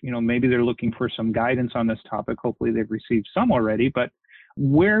 which, maybe they're looking for some guidance on this topic. Hopefully they've received some already, but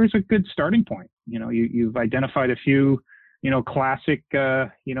where's a good starting point? You've identified a few, classic,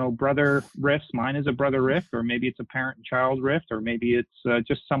 brother rifts. Mine is a brother rift, or maybe it's a parent and child rift, or maybe it's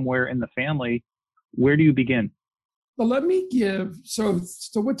just somewhere in the family. Where do you begin? Well, let me give, so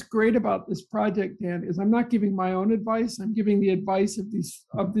what's great about this project, Dan, is I'm not giving my own advice. I'm giving the advice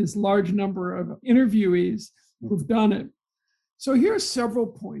of this large number of interviewees who've done it. So here are several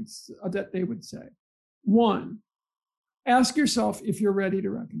points that they would say. One, ask yourself if you're ready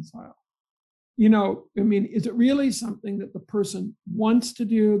to reconcile. Is it really something that the person wants to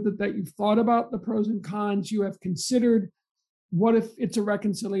do, that you've thought about the pros and cons, you have considered? What if it's a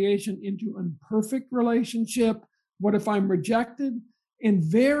reconciliation into an imperfect relationship? What if I'm rejected? And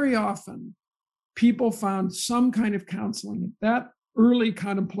very often, people found some kind of counseling at that early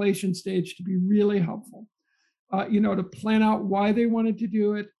contemplation stage to be really helpful. To plan out why they wanted to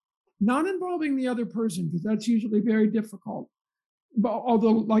do it, not involving the other person, because that's usually very difficult. But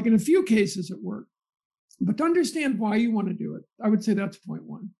although, like in a few cases, it worked. But to understand why you want to do it, I would say that's point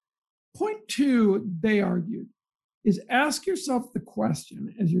one. Point two, they argued, is ask yourself the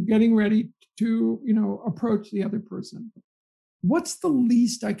question as you're getting ready to, approach the other person. What's the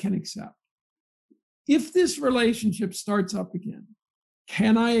least I can accept? If this relationship starts up again,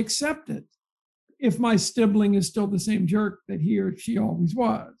 can I accept it if my sibling is still the same jerk that he or she always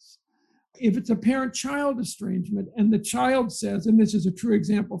was? If it's a parent-child estrangement and the child says, and this is a true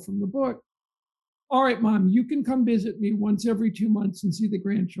example from the book, all right, Mom, you can come visit me once every 2 months and see the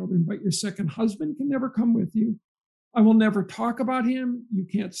grandchildren, but your second husband can never come with you. I will never talk about him. You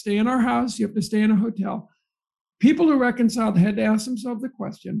can't stay in our house. You have to stay in a hotel. People who reconciled had to ask themselves the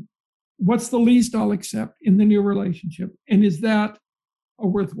question, what's the least I'll accept in the new relationship? And is that a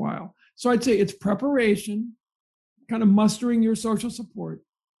worthwhile? So I'd say it's preparation, kind of mustering your social support,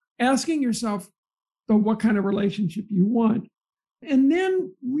 asking yourself what kind of relationship you want, and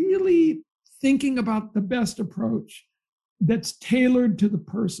then really thinking about the best approach that's tailored to the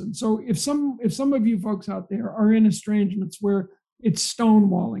person. So if some of you folks out there are in estrangements where it's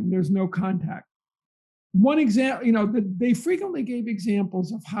stonewalling, there's no contact. One example, they frequently gave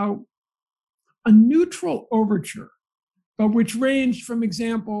examples of how a neutral overture, but which ranged from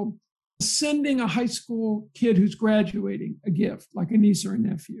example, sending a high school kid who's graduating a gift, like a niece or a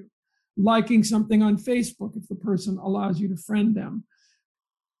nephew, liking something on Facebook if the person allows you to friend them,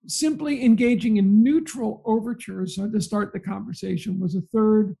 simply engaging in neutral overtures to start the conversation was a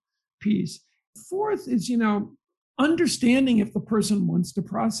third piece. Fourth is, understanding if the person wants to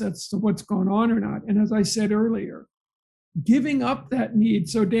process what's going on or not. And as I said earlier, giving up that need.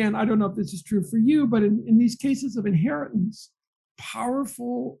 So Dan, I don't know if this is true for you, but in these cases of inheritance,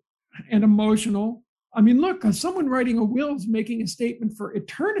 powerful and emotional. I mean, look, someone writing a will is making a statement for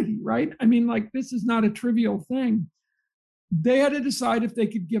eternity, right? I mean, this is not a trivial thing. They had to decide if they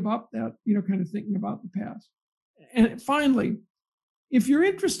could give up that, kind of thinking about the past. And finally, if you're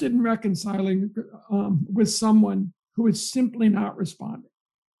interested in reconciling with someone who is simply not responding,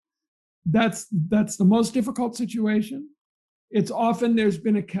 that's the most difficult situation. It's often there's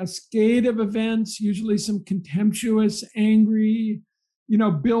been a cascade of events, usually some contemptuous, angry,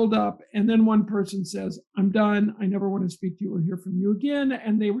 build up. And then one person says, I'm done. I never want to speak to you or hear from you again.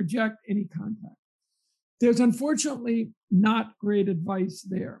 And they reject any contact. There's unfortunately not great advice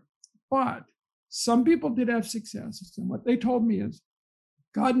there, but some people did have successes. And what they told me is,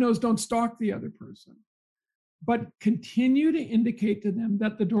 God knows, don't stalk the other person, but continue to indicate to them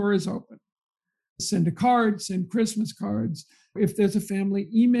that the door is open. Send a card, send Christmas cards. If there's a family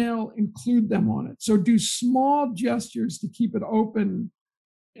email, include them on it. So do small gestures to keep it open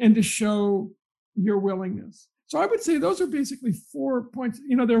and to show your willingness. So I would say those are basically 4 points.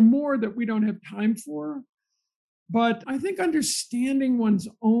 There are more that we don't have time for, but I think understanding one's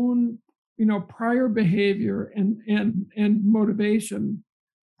own, prior behavior and motivation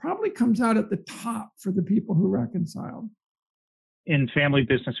probably comes out at the top for the people who reconciled. In family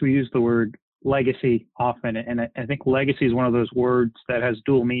business, we use the word legacy often, and I think legacy is one of those words that has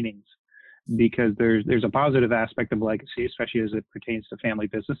dual meanings, because there's a positive aspect of legacy, especially as it pertains to family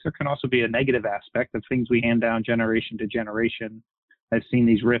business. There can also be a negative aspect of things we hand down generation to generation. I've seen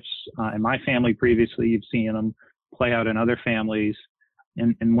these rifts in my family previously. You've seen them play out in other families.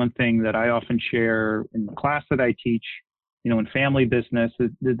 And one thing that I often share in the class that I teach, in family business,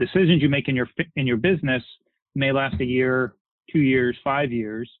 the decisions you make in your business may last a year, 2 years, 5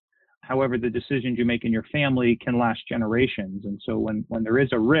 years. However, the decisions you make in your family can last generations. And so when there is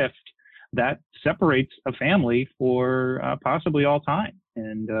a rift, that separates a family for possibly all time.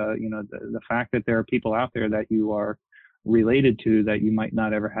 And, the fact that there are people out there that you are related to that you might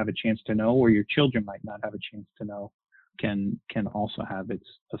not ever have a chance to know, or your children might not have a chance to know, can also have its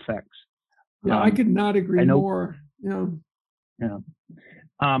effects. Yeah, I could not agree more. Yeah.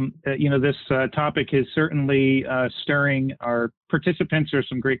 This topic is certainly stirring our participants. There's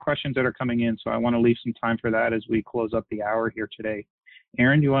some great questions that are coming in, so I want to leave some time for that as we close up the hour here today.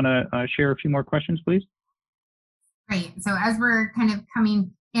 Erin, do you want to share a few more questions, please? Great. So as we're kind of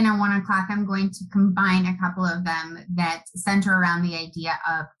coming in at 1 o'clock, I'm going to combine a couple of them that center around the idea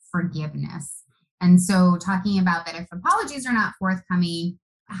of forgiveness. And so talking about that if apologies are not forthcoming,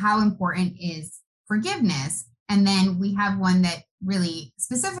 how important is forgiveness? And then we have one that really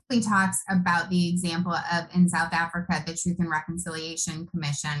specifically talks about the example of in South Africa, the Truth and Reconciliation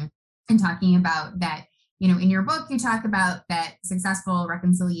Commission, and talking about that, in your book, you talk about that successful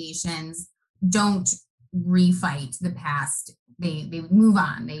reconciliations don't refight the past. They move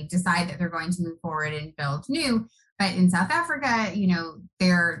on. They decide that they're going to move forward and build new. But in South Africa,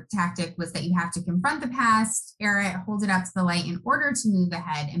 their tactic was that you have to confront the past, air it, hold it up to the light in order to move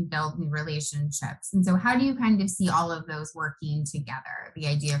ahead and build new relationships. And so how do you kind of see all of those working together, the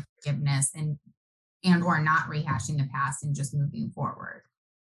idea of forgiveness and or not rehashing the past and just moving forward?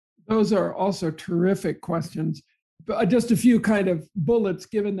 Those are also terrific questions. But just a few kind of bullets,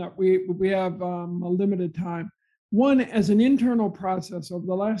 given that we have a limited time. One, as an internal process over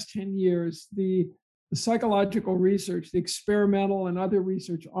the last 10 years, the psychological research, the experimental and other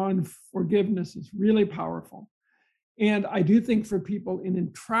research on forgiveness is really powerful. And I do think for people in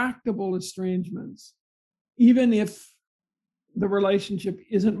intractable estrangements, even if the relationship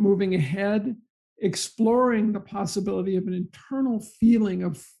isn't moving ahead, exploring the possibility of an internal feeling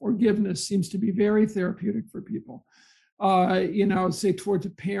of forgiveness seems to be very therapeutic for people, say towards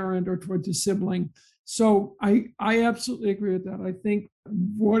a parent or towards a sibling. So I absolutely agree with that. I think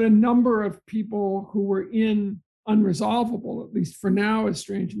what a number of people who were in unresolvable, at least for now,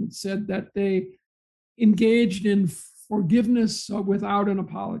 estrangements, said that they engaged in forgiveness without an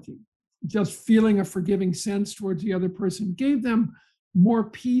apology. Just feeling a forgiving sense towards the other person gave them more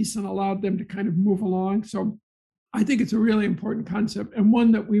peace and allowed them to kind of move along. So I think it's a really important concept and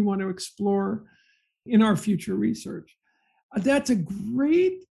one that we want to explore in our future research. That's a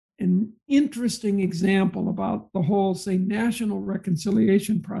great and interesting example about the whole, say, national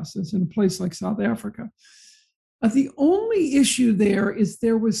reconciliation process in a place like South Africa. The only issue there is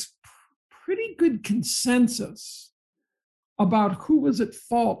there was pretty good consensus about who was at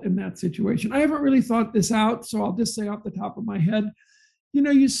fault in that situation. I haven't really thought this out, so I'll just say off the top of my head,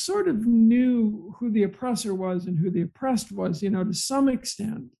 you sort of knew who the oppressor was and who the oppressed was, to some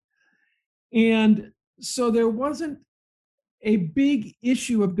extent. And so there wasn't a big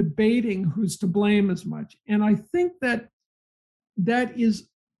issue of debating who's to blame as much. And I think that is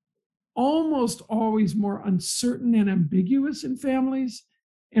almost always more uncertain and ambiguous in families,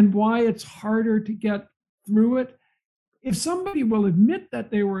 and why it's harder to get through it. If somebody will admit that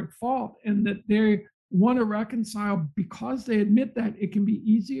they were at fault and that they want to reconcile because they admit that, it can be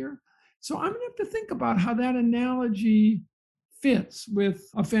easier. So I'm going to have to think about how that analogy fits with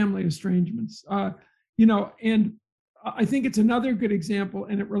a family estrangements. And I think it's another good example,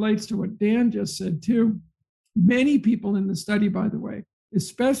 and it relates to what Dan just said too. Many people in the study, by the way,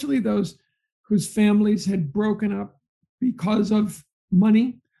 especially those whose families had broken up because of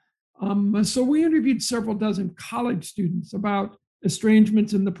money. So we interviewed several dozen college students about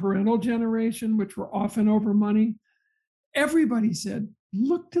estrangements in the parental generation, which were often over money. Everybody said,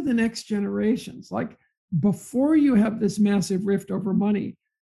 look to the next generations. Like, before you have this massive rift over money,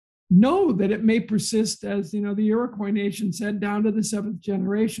 know that it may persist, as the Iroquois nation said, down to the 7th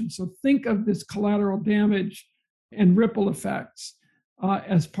generation. So think of this collateral damage and ripple effects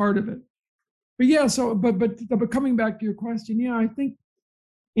as part of it. But yeah, but coming back to your question, yeah, I think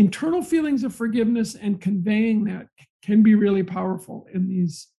internal feelings of forgiveness and conveying that can be really powerful in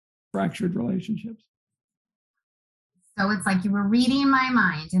these fractured relationships. So it's like you were reading my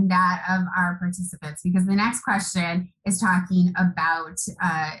mind and that of our participants, because the next question is talking about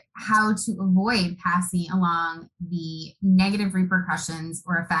how to avoid passing along the negative repercussions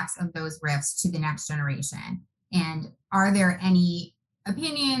or effects of those rifts to the next generation. And are there any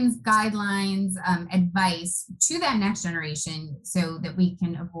opinions, guidelines, advice to that next generation so that we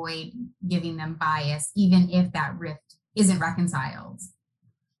can avoid giving them bias, even if that rift isn't reconciled?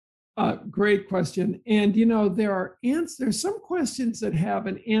 Great question. And, there's some questions that have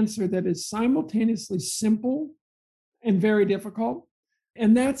an answer that is simultaneously simple and very difficult.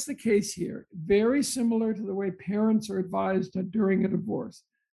 And that's the case here. Very similar to the way parents are advised during a divorce.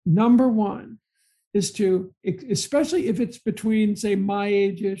 Number one is to, especially if it's between, say, my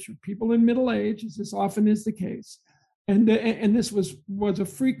age-ish or people in middle age, as this often is the case. And this was a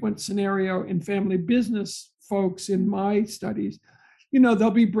frequent scenario in family business folks in my studies.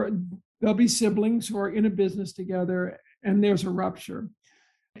 There'll be siblings who are in a business together and there's a rupture,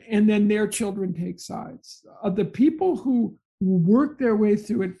 and then their children take sides. The people who work their way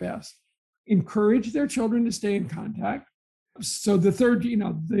through it best encourage their children to stay in contact. So the third,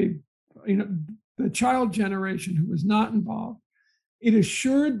 the child generation who was not involved, they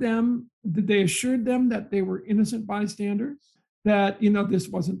assured them that they were innocent bystanders, that this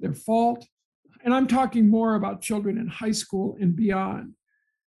wasn't their fault. And I'm talking more about children in high school and beyond.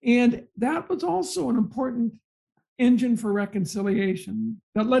 And that was also an important engine for reconciliation,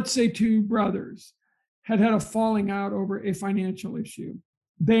 that, let's say, two brothers had a falling out over a financial issue.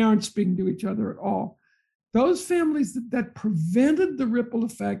 They aren't speaking to each other at all. Those families that prevented the ripple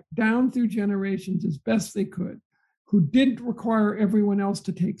effect down through generations as best they could, who didn't require everyone else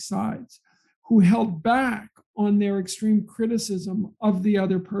to take sides, who held back on their extreme criticism of the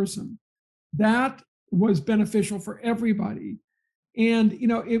other person. That was beneficial for everybody. And,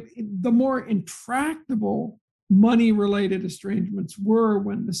 the more intractable money-related estrangements were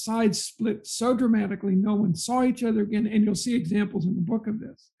when the sides split so dramatically, no one saw each other again. And you'll see examples in the book of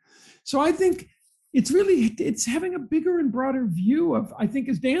this. So I think it's having a bigger and broader view of, I think,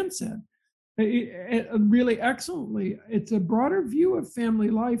 as Dan said, really excellently, it's a broader view of family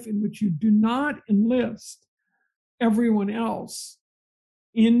life in which you do not enlist everyone else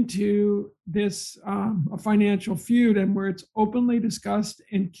into this a financial feud, and where it's openly discussed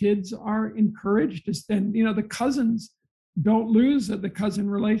and kids are encouraged to spend, the cousins don't lose the cousin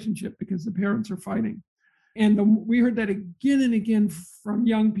relationship because the parents are fighting. And we heard that again and again from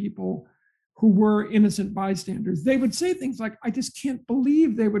young people who were innocent bystanders. They would say things like, I just can't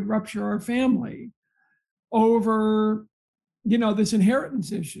believe they would rupture our family over, this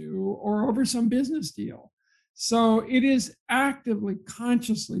inheritance issue or over some business deal. So it is actively,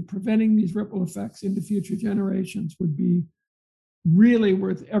 consciously preventing these ripple effects into future generations would be really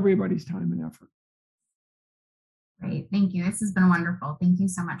worth everybody's time and effort. Great. Thank you. This has been wonderful. Thank you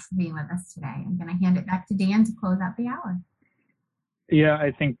so much for being with us today. I'm going to hand it back to Dan to close out the hour. Yeah,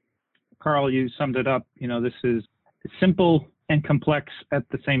 I think, Carl, you summed it up. This is simple and complex at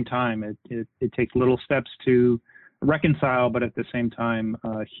the same time. It takes little steps to reconcile, but at the same time,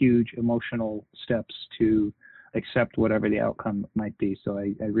 huge emotional steps to accept whatever the outcome might be. So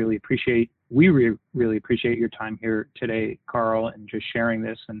I really appreciate, really appreciate your time here today, Carl, and just sharing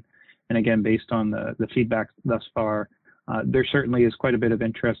this. And again, based on the feedback thus far, there certainly is quite a bit of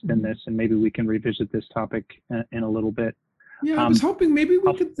interest in this, and maybe we can revisit this topic in a little bit. Yeah, I was hoping maybe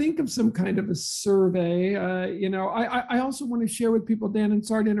we could think of some kind of a survey. I also want to share with people, Dan, and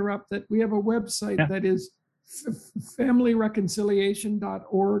sorry to interrupt, that we have a website that is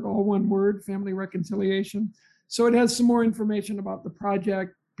familyreconciliation.org, all one word, family reconciliation. So it has some more information about the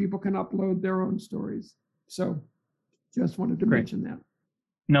project. People can upload their own stories. So just wanted to mention that.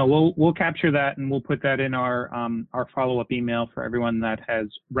 No, we'll capture that, and we'll put that in our follow-up email for everyone that has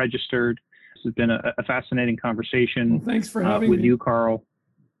registered. This has been a fascinating conversation. Well, thanks for having with me. you, Carl.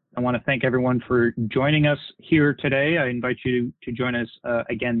 I want to thank everyone for joining us here today. I invite you to join us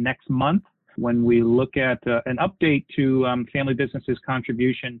again next month when we look at an update to family businesses'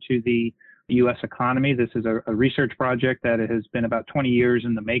 contribution to the U.S. economy. This is a research project that has been about 20 years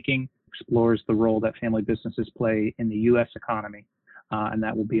in the making, explores the role that family businesses play in the U.S. economy, and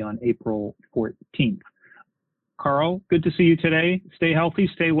that will be on April 14th. Carl, good to see you today. Stay healthy,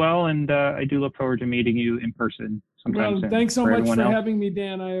 stay well, and I do look forward to meeting you in person sometime soon. Thanks so much for having me,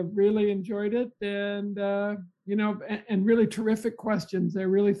 Dan. I have really enjoyed it, and and really terrific questions. They're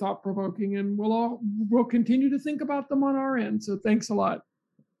really thought-provoking, and we'll continue to think about them on our end. So thanks a lot.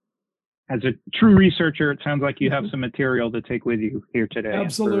 As a true researcher, it sounds like you have some material to take with you here today.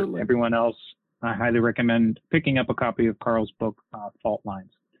 Absolutely. And for everyone else, I highly recommend picking up a copy of Carl's book, Fault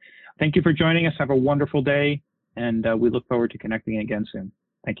Lines. Thank you for joining us. Have a wonderful day, and we look forward to connecting again soon.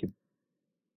 Thank you.